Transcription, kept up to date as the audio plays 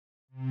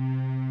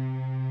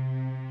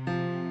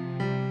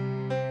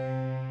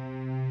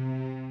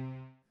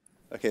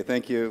Okay,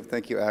 thank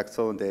you,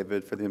 Axel and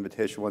David, for the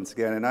invitation once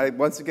again. And I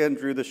once again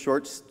drew the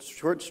short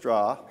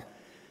straw,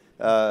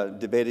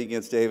 debating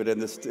against David in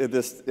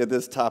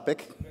this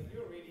topic. But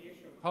you're a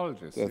radiation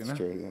oncologist. That's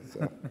true.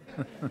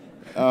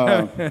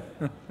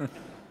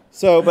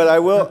 So. But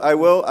I'm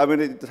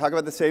going to talk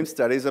about the same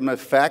studies. I'm going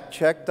to fact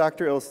check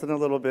Dr. Ilsen a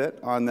little bit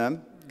on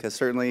them, because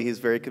certainly he's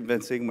very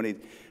convincing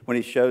when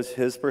he shows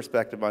his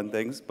perspective on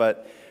things.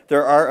 But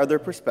there are other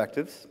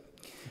perspectives.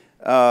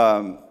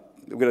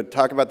 We're going to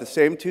talk about the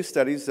same two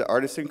studies, the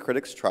Artisan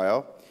Critics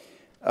trial.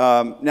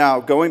 Now,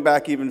 going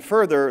back even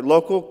further,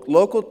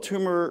 local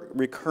tumor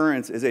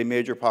recurrence is a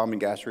major problem in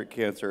gastric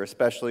cancer,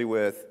 especially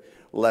with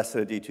less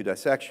than a D2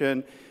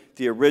 dissection.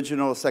 The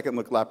original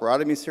second-look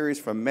laparotomy series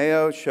from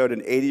Mayo showed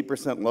an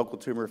 80% local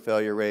tumor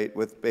failure rate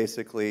with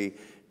basically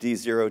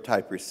D0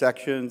 type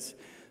resections.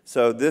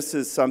 So this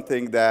is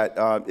something that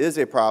is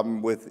a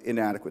problem with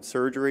inadequate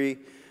surgery.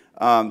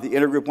 The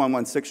Intergroup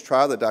 116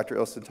 trial that Dr.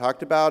 Ilsen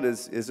talked about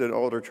is an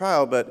older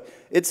trial, but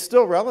it's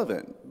still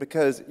relevant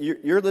because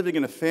you're living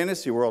in a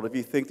fantasy world if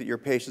you think that your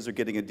patients are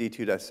getting a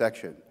D2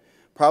 dissection.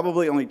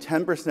 Probably only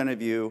 10%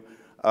 of you,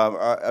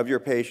 of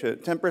your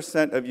patient,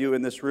 10% of you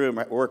in this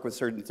room work with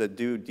surgeons that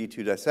do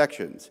D2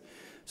 dissections.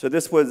 So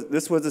this was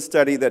a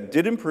study that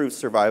did improve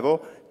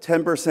survival,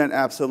 10%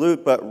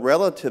 absolute, but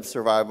relative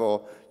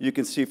survival, you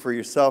can see for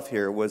yourself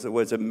here, was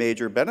a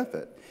major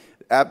benefit.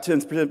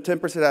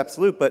 10%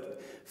 absolute, but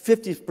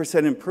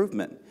 50%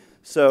 improvement.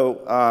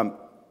 So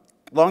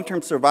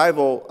long-term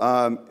survival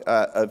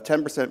of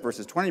 10%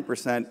 versus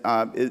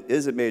 20%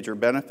 is a major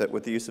benefit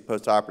with the use of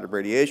post-operative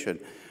radiation.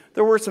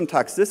 There were some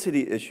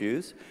toxicity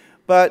issues,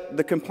 but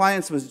the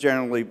compliance was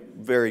generally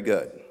very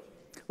good,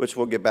 which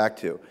we'll get back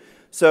to.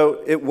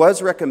 So it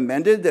was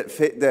recommended that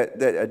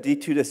a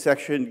D2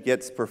 dissection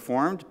gets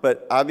performed,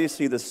 but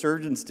obviously the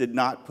surgeons did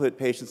not put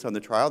patients on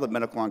the trial, the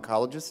medical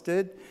oncologists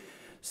did.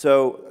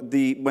 So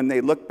when they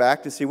look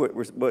back to see what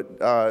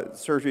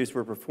surgeries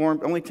were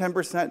performed, only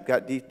 10%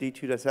 got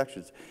D2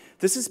 dissections.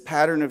 This is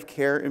pattern of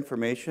care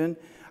information.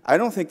 I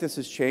don't think this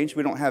has changed.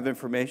 We don't have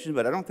information,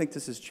 but I don't think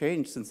this has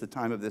changed since the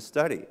time of this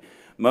study.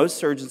 Most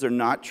surgeons are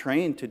not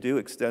trained to do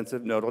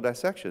extensive nodal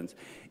dissections,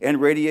 and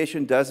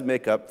radiation does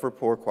make up for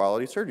poor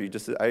quality surgery.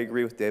 I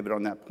agree with David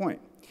on that point.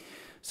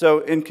 So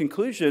in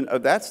conclusion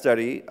of that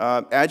study,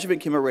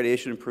 adjuvant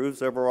chemoradiation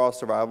improves overall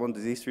survival and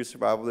disease-free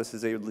survival. This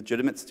is a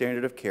legitimate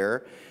standard of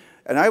care.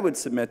 And I would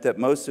submit that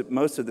most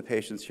of the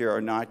patients here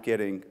are not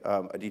getting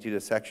a D2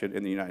 dissection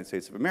in the United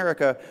States of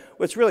America,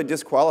 which really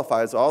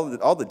disqualifies all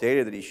the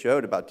data that he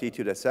showed about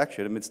D2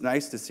 dissection. I mean, it's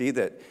nice to see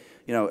that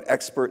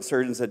expert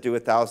surgeons that do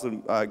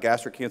 1,000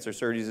 gastric cancer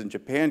surgeries in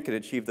Japan can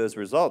achieve those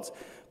results.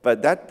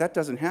 But that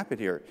doesn't happen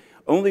here.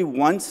 Only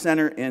one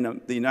center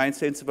in the United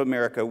States of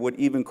America would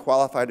even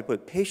qualify to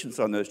put patients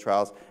on those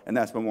trials, and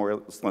that's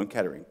Memorial Sloan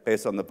Kettering,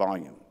 based on the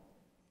volume.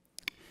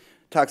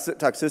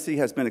 Toxicity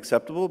has been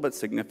acceptable but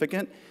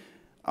significant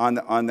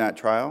on that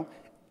trial.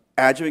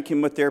 Adjuvant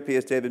chemotherapy,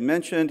 as David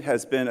mentioned,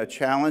 has been a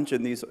challenge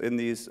in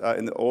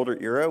the older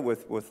era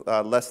with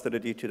less than a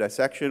D2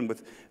 dissection,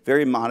 with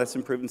very modest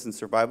improvements in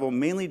survival,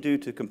 mainly due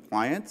to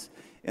compliance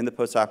in the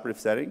postoperative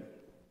setting,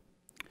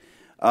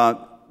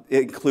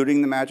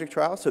 including the MAGIC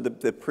trial. So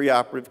the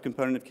preoperative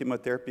component of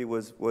chemotherapy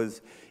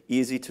was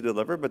easy to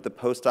deliver, but the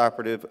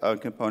postoperative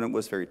component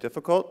was very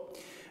difficult.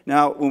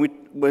 Now,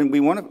 when we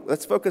want to,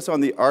 let's focus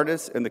on the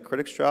ARTIS and the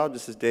Critics trial,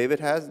 just as David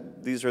has.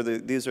 These are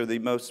the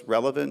most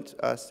relevant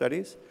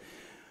studies.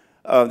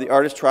 The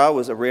ARTIS trial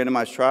was a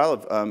randomized trial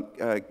of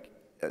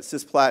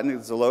cisplatin and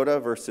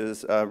Xeloda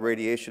versus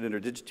radiation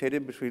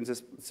interdigitated between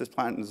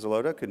cisplatin and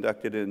Xeloda,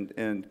 conducted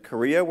in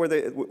Korea,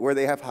 where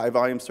they have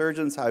high-volume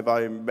surgeons,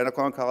 high-volume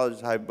medical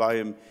oncologists,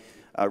 high-volume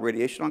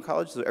radiation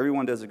oncologists. So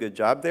everyone does a good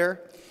job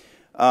there.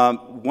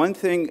 One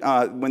thing,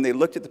 when they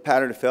looked at the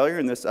pattern of failure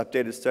in this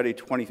updated study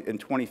in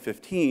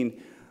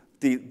 2015,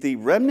 the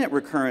remnant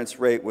recurrence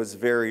rate was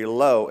very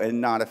low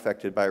and not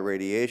affected by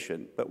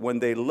radiation. But when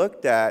they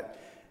looked at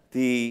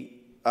the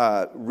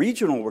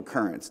regional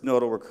recurrence,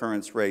 nodal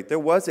recurrence rate, there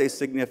was a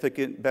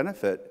significant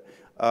benefit,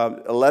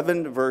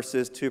 11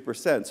 versus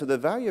 2%. So the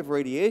value of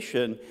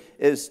radiation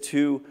is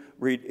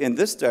in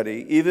this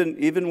study,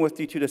 even with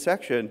D2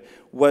 dissection,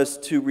 was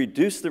to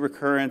reduce the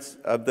recurrence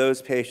of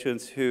those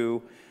patients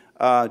who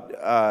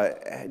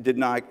did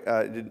not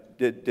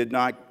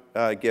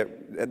get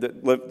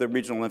the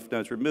regional lymph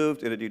nodes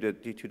removed in a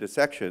D2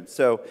 dissection.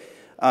 So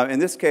in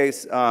this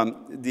case,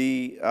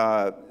 the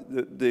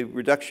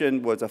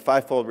reduction was a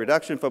 5-fold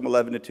reduction from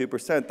 11 to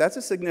 2%. That's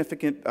a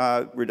significant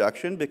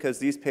reduction because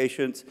these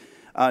patients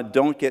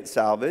don't get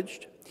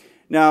salvaged.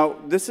 Now,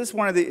 this is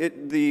one of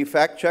the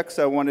fact checks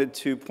I wanted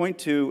to point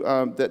to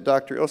that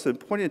Dr. Ilsen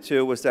pointed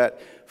to, was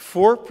that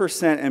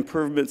 4%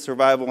 improvement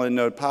survival in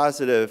node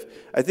positive.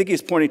 I think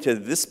he's pointing to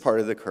this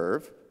part of the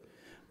curve.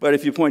 But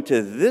if you point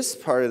to this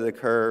part of the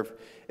curve,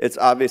 it's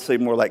obviously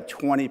more like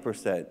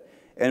 20%.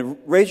 And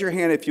raise your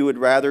hand if you would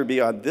rather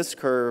be on this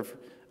curve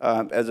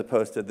as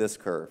opposed to this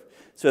curve.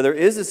 So there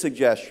is a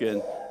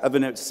suggestion of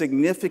a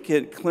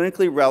significant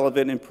clinically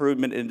relevant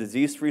improvement in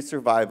disease-free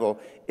survival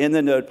in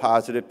the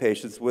node-positive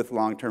patients with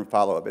long-term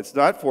follow-up. It's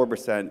not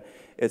 4%,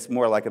 it's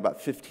more like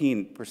about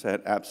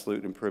 15%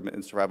 absolute improvement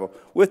in survival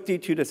with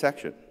D2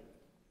 dissection.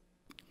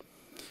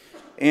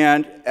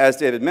 And as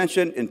David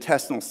mentioned,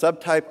 intestinal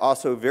subtype,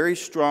 also very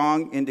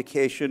strong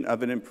indication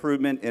of an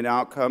improvement in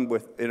outcome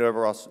with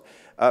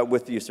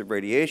the use of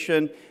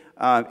radiation.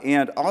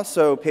 And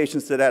also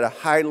patients that had a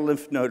high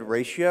lymph node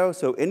ratio,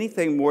 so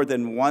anything more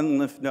than 1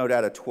 lymph node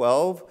out of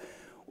 12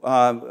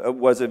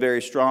 was a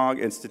very strong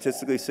and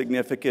statistically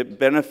significant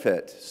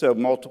benefit. So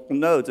multiple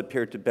nodes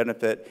appeared to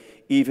benefit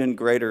even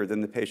greater than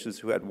the patients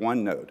who had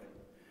 1 node.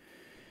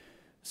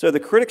 So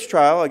the critics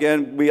trial,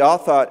 again, we all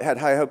had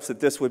high hopes that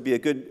this would be a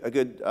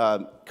good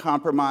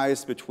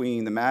compromise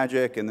between the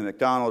MAGIC and the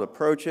McDonald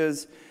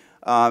approaches.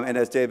 And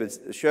as David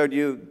showed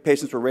you,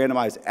 patients were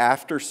randomized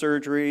after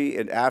surgery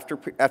and after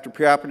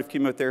preoperative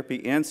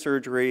chemotherapy and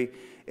surgery,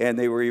 and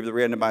they were either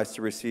randomized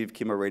to receive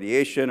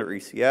chemoradiation or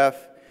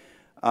ECF.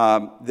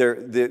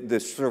 The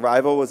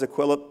survival was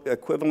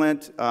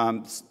equivalent.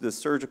 The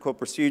surgical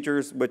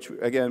procedures, which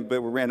again, they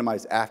were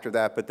randomized after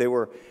that, but they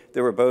were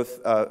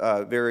both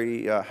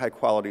very high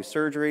quality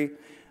surgery.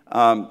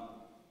 Only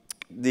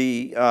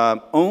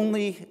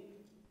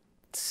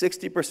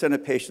 60%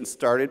 of patients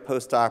started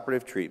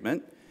post-operative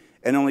treatment,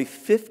 and only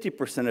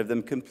 50% of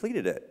them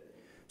completed it.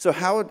 So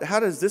how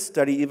does this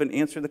study even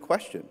answer the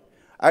question?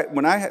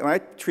 When I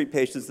treat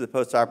patients in the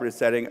post-operative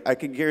setting, I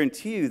can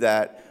guarantee you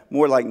that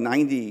more like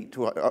 90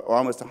 to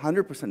almost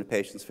 100% of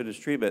patients finish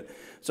treatment.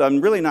 So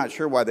I'm really not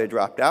sure why they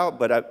dropped out,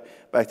 but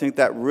I think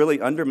that really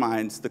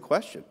undermines the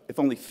question. If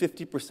only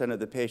 50% of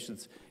the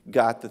patients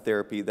got the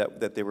therapy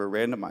that they were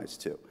randomized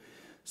to.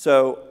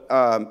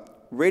 So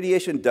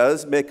radiation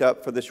does make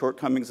up for the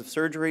shortcomings of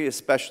surgery,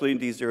 especially in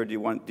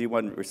D0,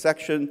 D1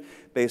 resection,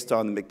 based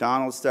on the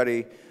McDonald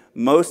study.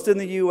 Most in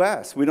the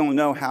US, we don't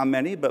know how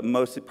many, but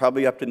most,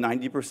 probably up to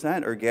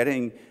 90%, are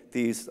getting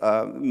these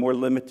more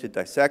limited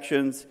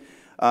dissections.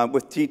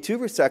 With T2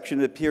 resection,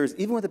 it appears,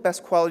 even with the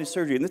best quality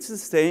surgery, and this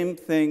is the same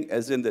thing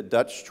as in the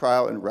Dutch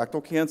trial in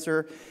rectal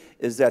cancer,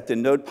 is that the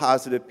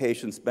node-positive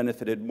patients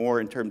benefited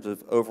more in terms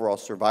of overall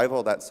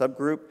survival, that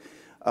subgroup,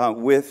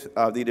 with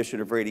the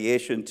addition of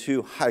radiation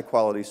to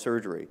high-quality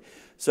surgery.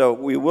 So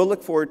we will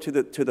look forward to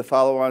the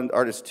follow-on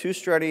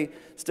ARTIST-2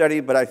 study,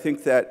 but I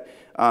think that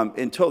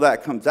until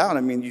that comes out,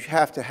 I mean, you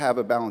have to have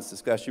a balanced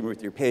discussion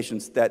with your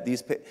patients that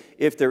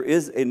if there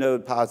is a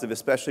node positive,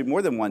 especially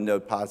more than 1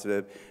 node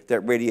positive, that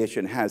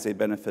radiation has a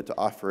benefit to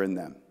offer in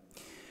them.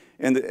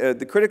 In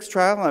the critics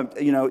trial,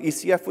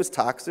 ECF was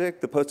toxic,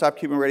 the post-op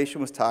chemoradiation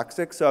was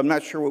toxic, so I'm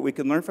not sure what we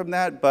can learn from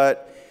that,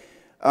 but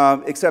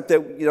except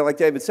that, like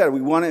David said,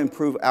 we want to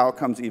improve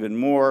outcomes even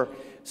more.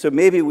 So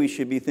maybe we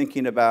should be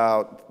thinking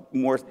about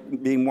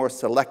being more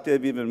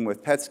selective, even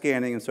with PET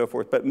scanning and so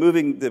forth, but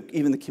moving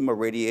even the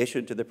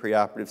chemoradiation to the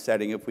preoperative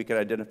setting if we can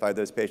identify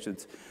those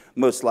patients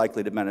most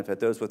likely to benefit,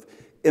 those with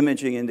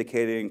imaging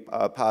indicating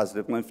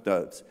positive lymph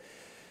nodes.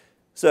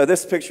 So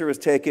this picture was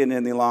taken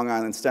in the Long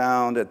Island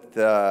Sound at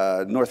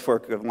the North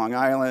Fork of Long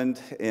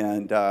Island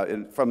and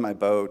from my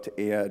boat.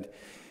 And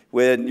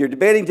when you're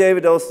debating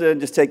David Olson,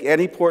 just take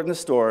any port in the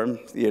storm,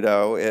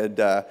 and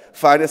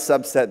find a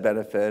subset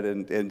benefit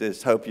and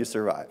just hope you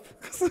survive.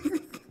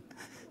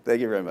 Thank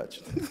you very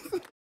much.